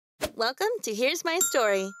Welcome to Here's My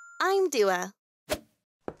Story. I'm Dua.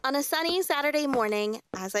 On a sunny Saturday morning,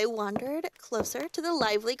 as I wandered closer to the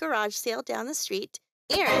lively garage sale down the street,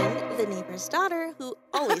 Erin, the neighbor's daughter, who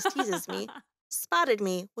always teases me, spotted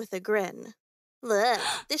me with a grin. "Look,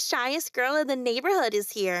 the shyest girl in the neighborhood is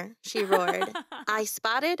here," she roared. I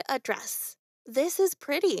spotted a dress. "This is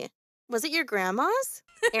pretty. Was it your grandma's?"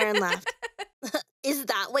 Erin laughed. "Is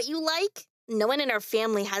that what you like? No one in our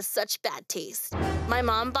family has such bad taste. My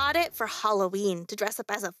mom bought it for Halloween to dress up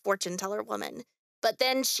as a fortune teller woman. But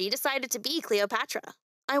then she decided to be Cleopatra.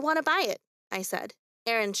 I want to buy it," I said.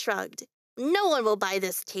 Erin shrugged. "No one will buy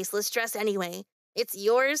this tasteless dress anyway. It's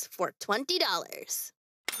yours for $20.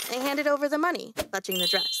 I handed over the money, clutching the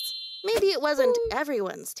dress. Maybe it wasn't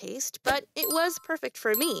everyone's taste, but it was perfect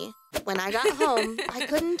for me. When I got home, I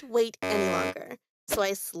couldn't wait any longer. So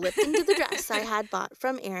I slipped into the dress I had bought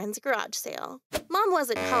from Erin's garage sale. Mom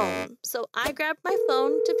wasn't home, so I grabbed my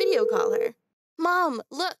phone to video call her. "Mom,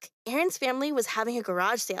 look, Erin's family was having a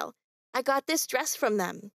garage sale. I got this dress from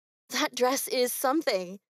them." "That dress is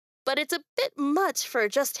something. But it's a bit much for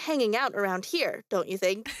just hanging out around here, don't you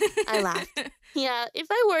think?" I laughed. "Yeah, if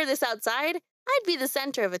I wore this outside, I'd be the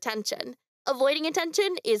center of attention. Avoiding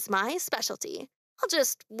attention is my specialty. I'll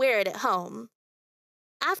just wear it at home."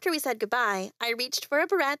 After we said goodbye, I reached for a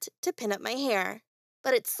barrette to pin up my hair.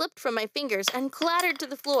 But it slipped from my fingers and clattered to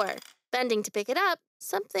the floor. Bending to pick it up,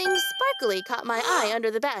 something sparkly caught my eye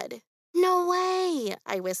under the bed. "No way,"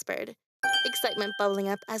 I whispered, excitement bubbling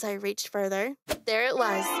up as I reached further. There it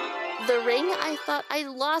was, the ring I thought I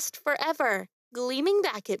lost forever, gleaming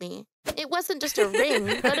back at me. It wasn't just a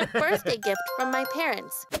ring, but a birthday gift from my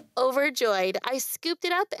parents. Overjoyed, I scooped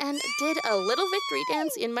it up and did a little victory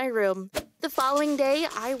dance in my room. The following day,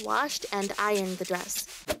 I washed and ironed the dress,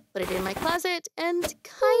 put it in my closet, and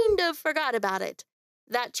kind of forgot about it.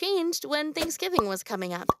 That changed when Thanksgiving was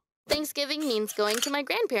coming up. Thanksgiving means going to my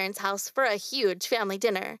grandparents' house for a huge family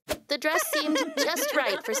dinner. The dress seemed just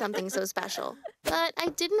right for something so special. But I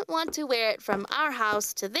didn't want to wear it from our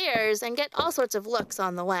house to theirs and get all sorts of looks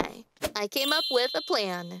on the way. I came up with a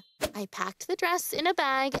plan. I packed the dress in a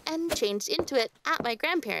bag and changed into it at my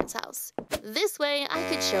grandparents' house. This way, I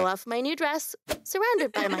could show off my new dress,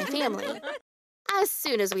 surrounded by my family. As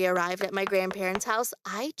soon as we arrived at my grandparents' house,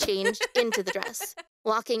 I changed into the dress.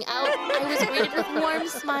 Walking out, I was greeted with warm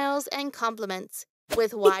smiles and compliments.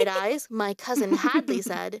 With wide eyes, my cousin Hadley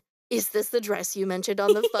said, "Is this the dress you mentioned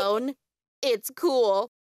on the phone? It's cool."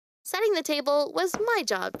 Setting the table was my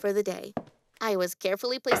job for the day. I was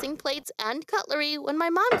carefully placing plates and cutlery when my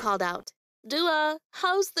mom called out, "Dua,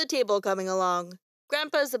 how's the table coming along?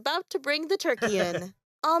 Grandpa's about to bring the turkey in."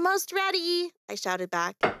 "Almost ready," I shouted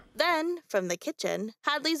back. Then, from the kitchen,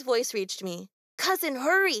 Hadley's voice reached me. "Cousin,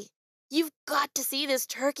 hurry! You've got to see this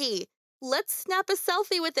turkey. Let's snap a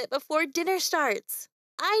selfie with it before dinner starts."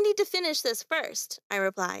 "I need to finish this first," I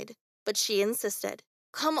replied. But she insisted.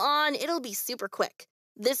 "Come on, it'll be super quick.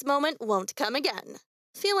 This moment won't come again."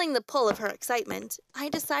 Feeling the pull of her excitement, I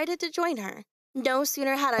decided to join her. No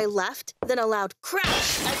sooner had I left than a loud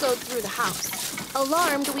crash echoed through the house.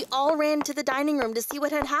 Alarmed, we all ran to the dining room to see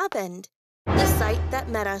what had happened. The sight that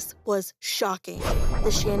met us was shocking.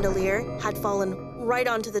 The chandelier had fallen right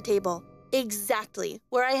onto the table, exactly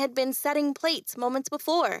where I had been setting plates moments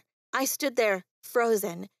before. I stood there,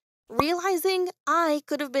 frozen, realizing I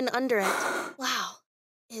could have been under it. Wow,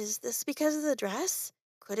 is this because of the dress?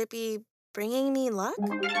 Could it be bringing me luck?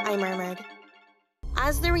 I murmured.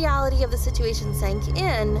 As the reality of the situation sank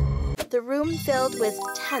in, the room filled with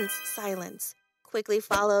tense silence, quickly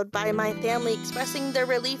followed by my family expressing their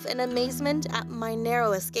relief and amazement at my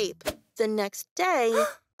narrow escape. The next day,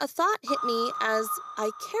 a thought hit me as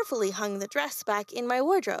I carefully hung the dress back in my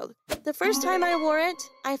wardrobe. The first time I wore it,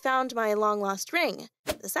 I found my long-lost ring.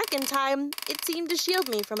 The second time, it seemed to shield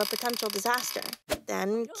me from a potential disaster.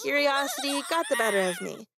 Then curiosity got the better of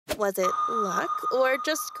me. Was it luck or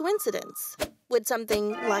just coincidence? Would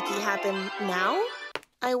something lucky happen now?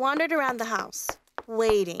 I wandered around the house,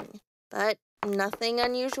 waiting, but nothing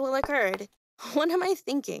unusual occurred. What am I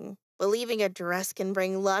thinking? Believing a dress can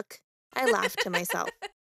bring luck? I laughed to myself.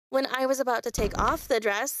 When I was about to take off the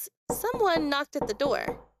dress, someone knocked at the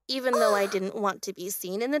door. Even though I didn't want to be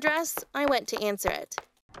seen in the dress, I went to answer it.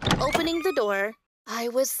 Opening the door, I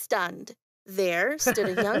was stunned. There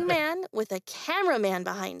stood a young man with a cameraman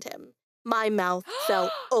behind him. My mouth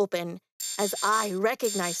fell open as I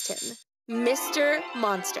recognized him. Mr.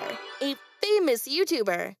 Monster, a famous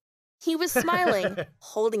YouTuber. He was smiling,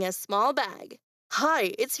 holding a small bag.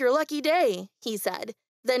 "Hi, it's your lucky day," he said,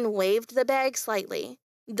 then waved the bag slightly.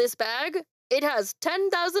 "This bag? It has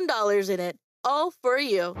 $10,000 in it. all for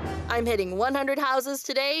you. I'm hitting 100 houses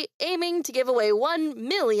today, aiming to give away $1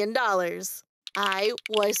 million. I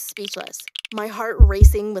was speechless, my heart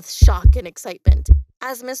racing with shock and excitement.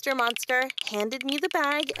 As Mr. Monster handed me the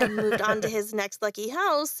bag and moved on to his next lucky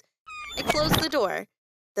house, I closed the door,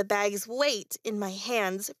 the bag's weight in my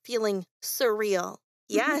hands feeling surreal.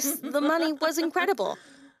 Yes, the money was incredible,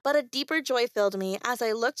 but a deeper joy filled me as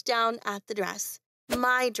I looked down at the dress.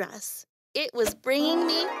 My dress. It was bringing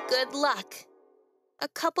me good luck. A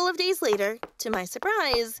couple of days later, to my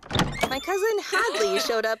surprise, my cousin Hadley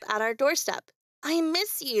showed up at our doorstep. "I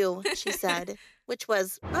miss you," she said, which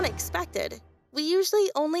was unexpected. We usually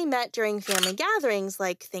only met during family gatherings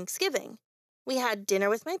like Thanksgiving. We had dinner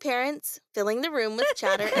with my parents, filling the room with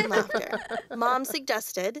chatter and laughter. Mom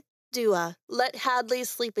suggested, "Dua, let Hadley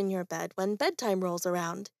sleep in your bed when bedtime rolls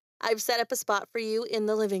around. I've set up a spot for you in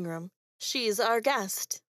the living room. She's our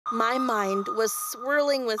guest." My mind was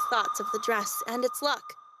swirling with thoughts of the dress and its luck,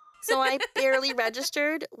 so I barely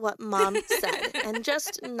registered what Mom said and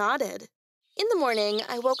just nodded. In the morning,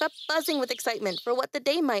 I woke up buzzing with excitement for what the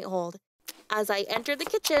day might hold. As I entered the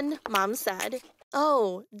kitchen, Mom said,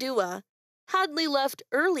 "Oh, Dua, Hadley left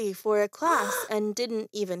early for a class and didn't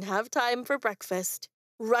even have time for breakfast."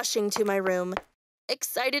 Rushing to my room,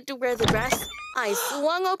 excited to wear the dress, I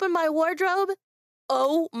swung open my wardrobe.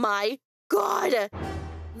 Oh my God!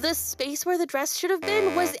 The space where the dress should have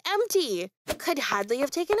been was empty. Could Hadley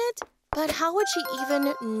have taken it? But how would she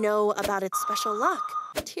even know about its special luck?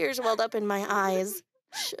 Tears welled up in my eyes.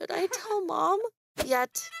 Should I tell Mom?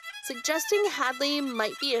 Yet, suggesting Hadley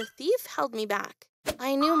might be a thief held me back.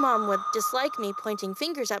 I knew Mom would dislike me pointing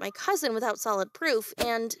fingers at my cousin without solid proof,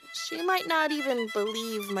 and she might not even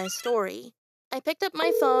believe my story. I picked up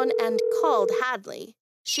my phone and called Hadley.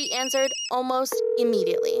 She answered almost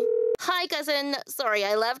immediately. "Hi, cousin. Sorry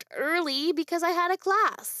I left early because I had a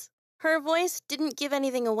class." Her voice didn't give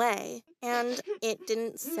anything away, and it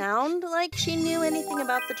didn't sound like she knew anything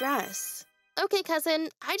about the dress. "Okay, cousin.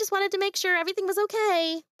 I just wanted to make sure everything was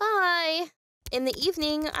okay. Bye." In the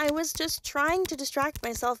evening, I was just trying to distract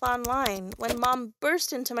myself online when Mom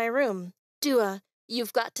burst into my room. "Dua,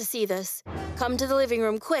 you've got to see this. Come to the living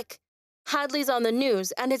room, quick. Hadley's on the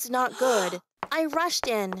news, and it's not good." I rushed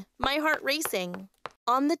in, my heart racing.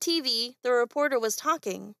 On the TV, the reporter was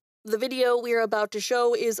talking. "The video we're about to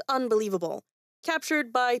show is unbelievable,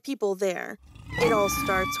 captured by people there. It all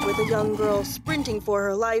starts with a young girl sprinting for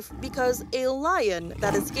her life because a lion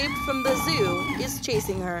that escaped from the zoo is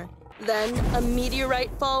chasing her. Then a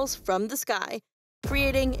meteorite falls from the sky,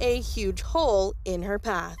 creating a huge hole in her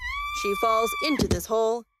path. She falls into this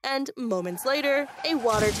hole, and moments later, a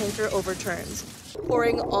water tanker overturns,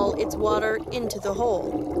 pouring all its water into the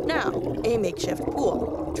hole. Now, a makeshift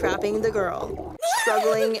pool, trapping the girl.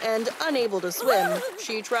 Struggling and unable to swim,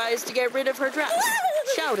 she tries to get rid of her dress,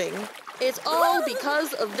 shouting, 'It's all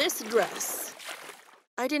because of this dress.'"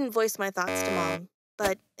 I didn't voice my thoughts to Mom,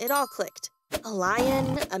 but it all clicked. A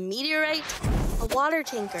lion, a meteorite, a water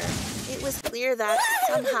tanker. It was clear that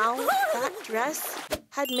somehow that dress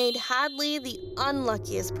had made Hadley the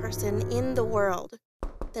unluckiest person in the world.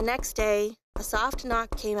 The next day, a soft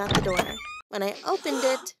knock came at the door. When I opened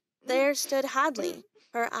it, there stood Hadley,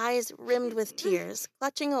 her eyes rimmed with tears,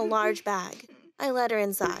 clutching a large bag. I led her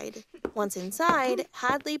inside. Once inside,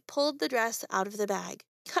 Hadley pulled the dress out of the bag.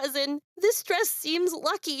 "Cousin, this dress seems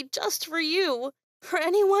lucky just for you. For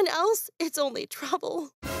anyone else, it's only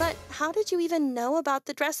trouble." "But how did you even know about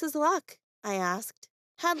the dress's luck?" I asked.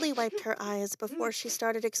 Hadley wiped her eyes before she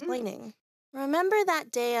started explaining. "Remember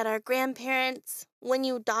that day at our grandparents' when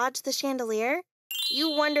you dodged the chandelier? You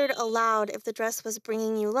wondered aloud if the dress was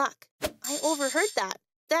bringing you luck. I overheard that.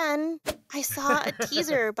 Then I saw a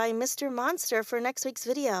teaser by Mr. Monster for next week's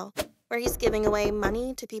video, where he's giving away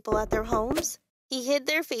money to people at their homes. He hid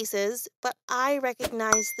their faces, but I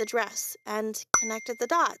recognized the dress and connected the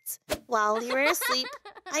dots. While you were asleep,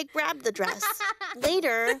 I grabbed the dress.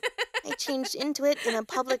 Later, I changed into it in a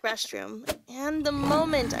public restroom, and the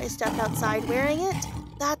moment I stepped outside wearing it,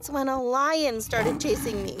 that's when a lion started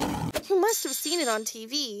chasing me. You must have seen it on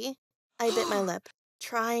TV." I bit my lip,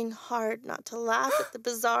 trying hard not to laugh at the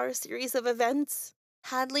bizarre series of events.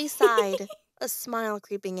 Hadley sighed, a smile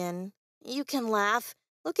creeping in. "You can laugh.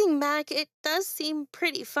 Looking back, it does seem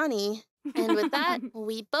pretty funny." And with that,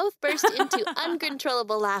 we both burst into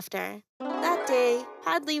uncontrollable laughter. That day,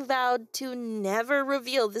 Hadley vowed to never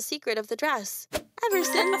reveal the secret of the dress. Ever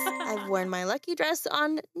since, I've worn my lucky dress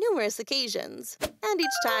on numerous occasions, and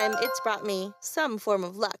each time it's brought me some form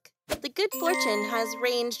of luck. The good fortune has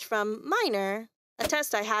ranged from minor, a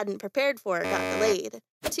test I hadn't prepared for got delayed,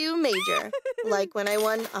 to major, like when I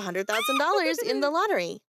won $100,000 in the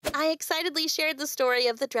lottery. I excitedly shared the story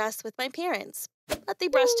of the dress with my parents, but they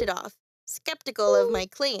brushed it off, skeptical of my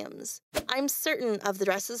claims. I'm certain of the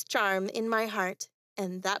dress's charm in my heart,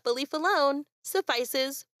 and that belief alone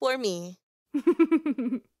suffices for me.